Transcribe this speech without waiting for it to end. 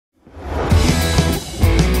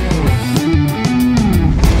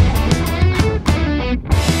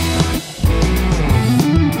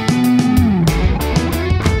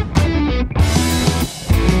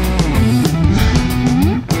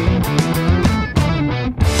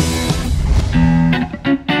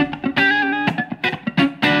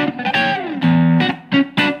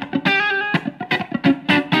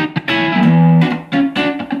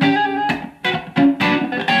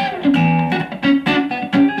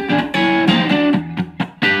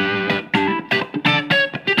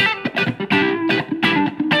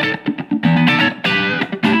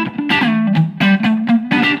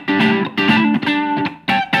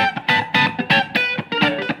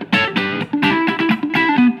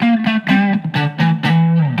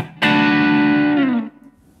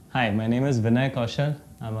Hi, my name is Vinay Kaushal.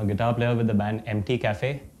 I'm a guitar player with the band Empty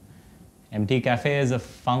Cafe. Empty Cafe is a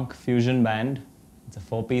funk fusion band. It's a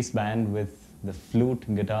 4-piece band with the flute,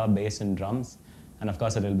 guitar, bass and drums, and of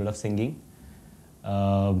course a little bit of singing.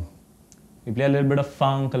 We play a little bit of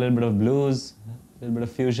funk, a little bit of blues, a little bit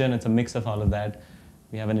of fusion. It's a mix of all of that.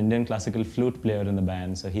 We have an Indian classical flute player in the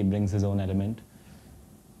band, so he brings his own element.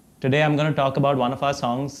 Today I'm going to talk about one of our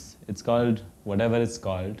songs. It's called Whatever It's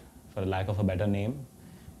Called, for lack of a better name.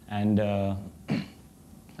 And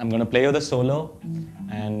I'm going to play you the solo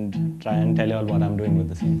and try and tell you all what I'm doing with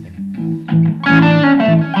the same thing.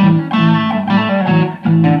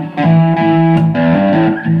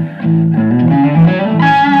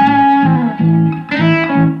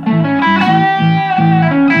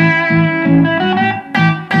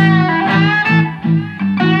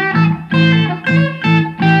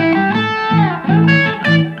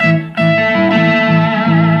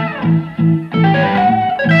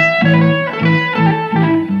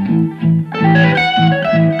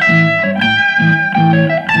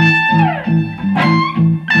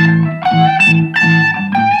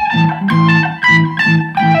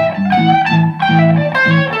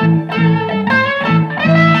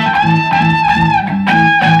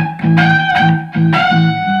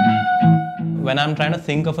 When I'm trying to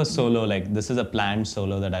think of a solo, like this is a planned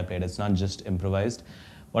solo that I played, it's not just improvised.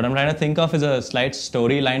 What I'm trying to think of is a slight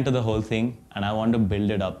storyline to the whole thing, and I want to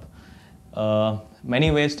build it up.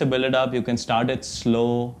 Many ways to build it up. You can start it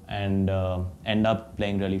slow and end up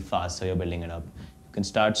playing really fast, so you're building it up. You can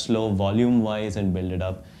start slow volume-wise and build it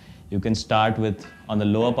up. You can start with on the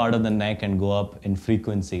lower part of the neck and go up in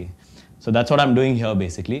frequency. So that's what I'm doing here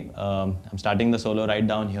basically. I'm starting the solo right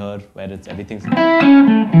down here where it's everything's...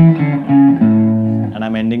 and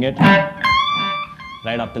I'm ending it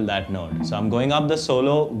right up till that note. So I'm going up the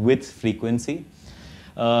solo with frequency.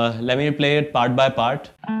 Let me play it part by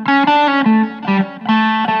part.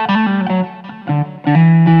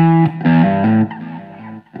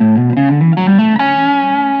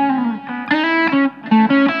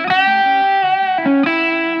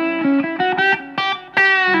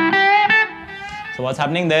 So what's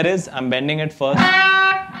happening there is I'm bending it first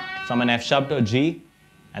from an F sharp to a G,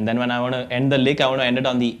 and then when I want to end the lick, I want to end it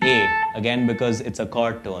on the A again because it's a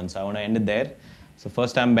chord tone, so I want to end it there. So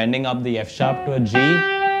first I'm bending up the F sharp to a G,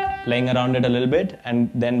 playing around it a little bit, and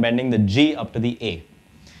then bending the G up to the A.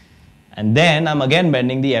 And then I'm again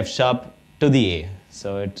bending the F sharp to the A.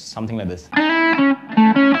 So it's something like this.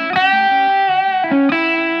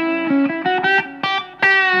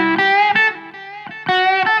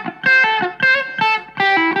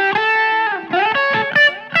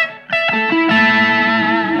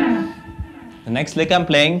 The next lick I'm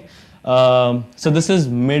playing, so this is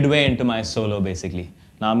midway into my solo basically.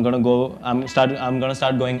 Now I'm gonna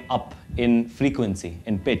start going up in frequency,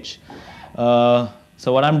 in pitch. So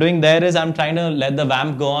what I'm doing there is I'm trying to let the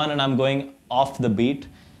vamp go on and I'm going off the beat.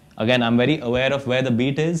 Again, I'm very aware of where the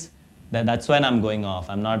beat is. That's when I'm going off.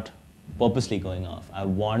 I'm not purposely going off. I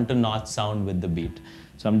want to not sound with the beat.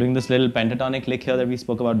 So I'm doing this little pentatonic lick here that we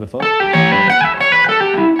spoke about before.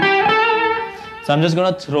 So I'm just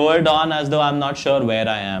going to throw it on as though I'm not sure where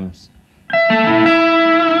I am.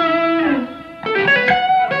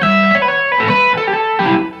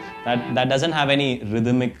 That doesn't have any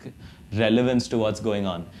rhythmic relevance to what's going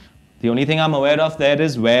on. The only thing I'm aware of there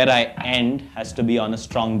is where I end has to be on a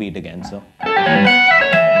strong beat again. So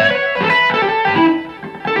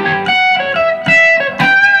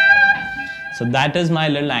that is my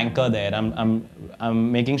little anchor there.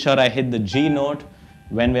 I'm making sure I hit the G note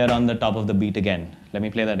when we are on the top of the beat again. Let me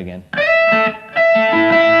play that again.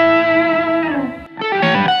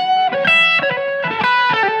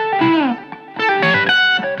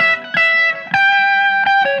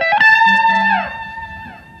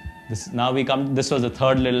 This was the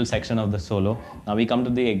third little section of the solo. Now we come to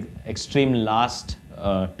the extreme last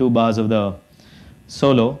 2 bars of the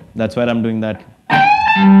solo. That's where I'm doing that.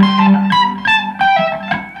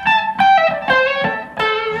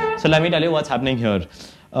 So let me tell you what's happening here.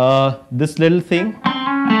 This little thing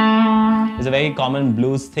is a very common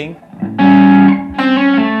blues thing.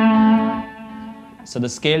 So the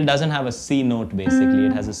scale doesn't have a C note basically,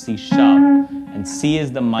 it has a C sharp. And C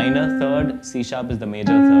is the minor third, C sharp is the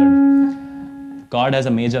major third. The chord has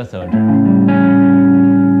a major third.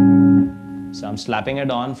 So I'm slapping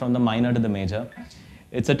it on from the minor to the major.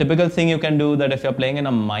 It's a typical thing you can do that if you're playing in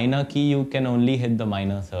a minor key, you can only hit the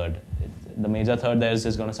minor third. The major third there is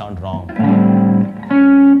just going to sound wrong.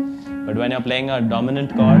 But when you're playing a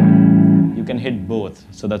dominant chord, you can hit both.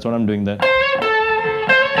 So that's what I'm doing there.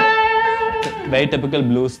 Very typical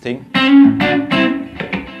blues thing.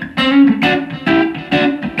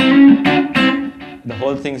 the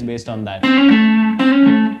whole thing's based on that.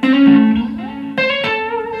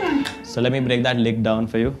 So let me break that lick down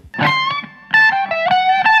for you.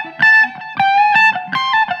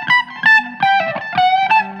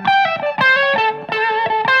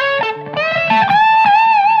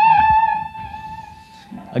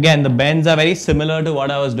 Again, the bends are very similar to what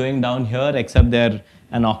I was doing down here, except they're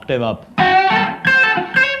an octave up.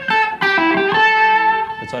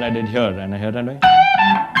 That's what I did here, and here I'm doing.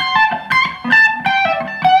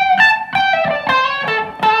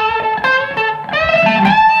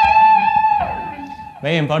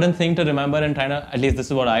 Very important thing to remember in trying to, at least this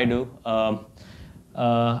is what I do.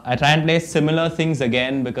 I try and play similar things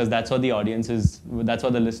again because that's what the audience is, that's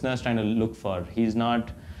what the listener is trying to look for. He's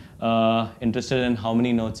not interested in how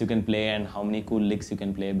many notes you can play and how many cool licks you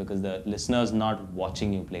can play because the listener is not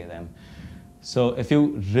watching you play them. So if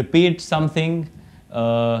you repeat something,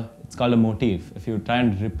 it's called a motif. If you try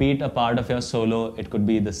and repeat a part of your solo, it could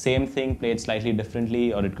be the same thing played slightly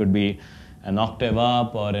differently, or it could be an octave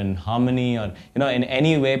up or in harmony, or in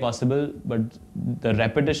any way possible, but the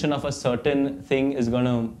repetition of a certain thing is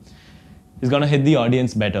gonna hit the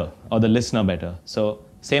audience better or the listener better. So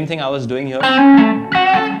same thing I was doing here. I'm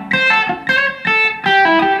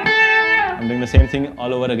doing the same thing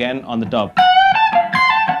all over again on the top.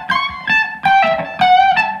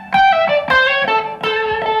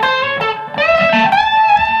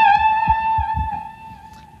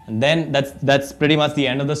 And then that's pretty much the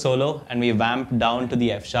end of the solo, and we vamp down to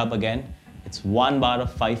the F sharp again. It's one bar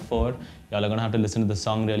of 5/4. Y'all are gonna have to listen to the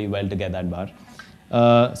song really well to get that bar.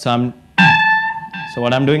 So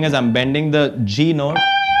what I'm doing is I'm bending the G note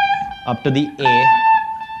up to the A,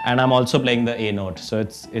 and I'm also playing the A note. So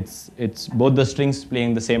it's both the strings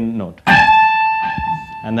playing the same note.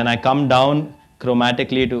 And then I come down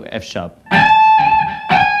chromatically to F sharp.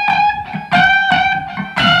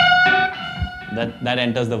 That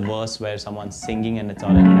enters the verse where someone's singing and it's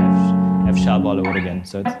all in F sharp all over again.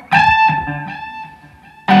 So it's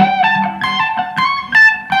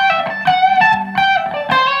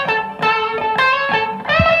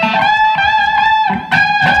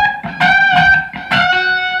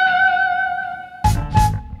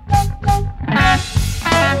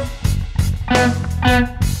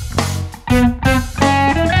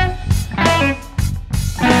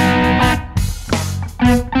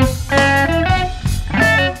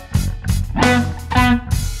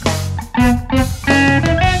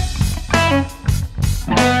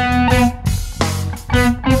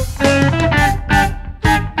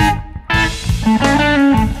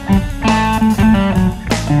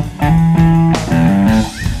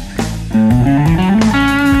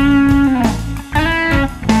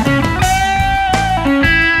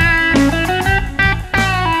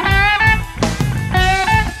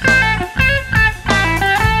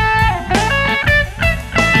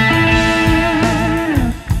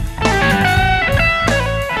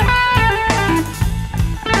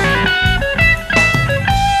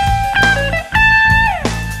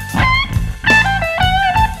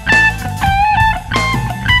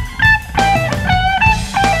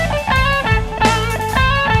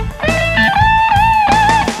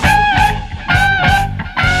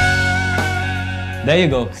there you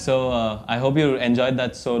go. So I hope you enjoyed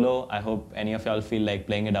that solo. I hope any of y'all feel like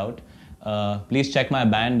playing it out. Please check my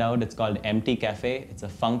band out. It's called Empty Cafe. It's a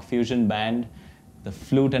funk fusion band. The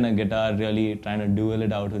flute and a guitar really trying to duel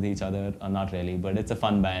it out with each other. Or not really, but it's a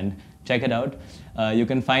fun band. Check it out. You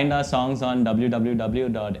can find our songs on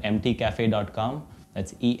www.emptycafe.com.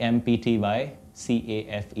 That's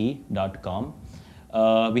EMPTYCAFE.com.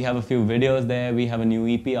 We have a few videos there. We have a new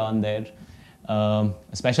EP on there. A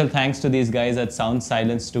special thanks to these guys at Sound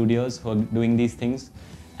Silence Studios who are doing these things.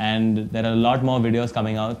 And there are a lot more videos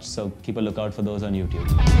coming out, so keep a lookout for those on YouTube.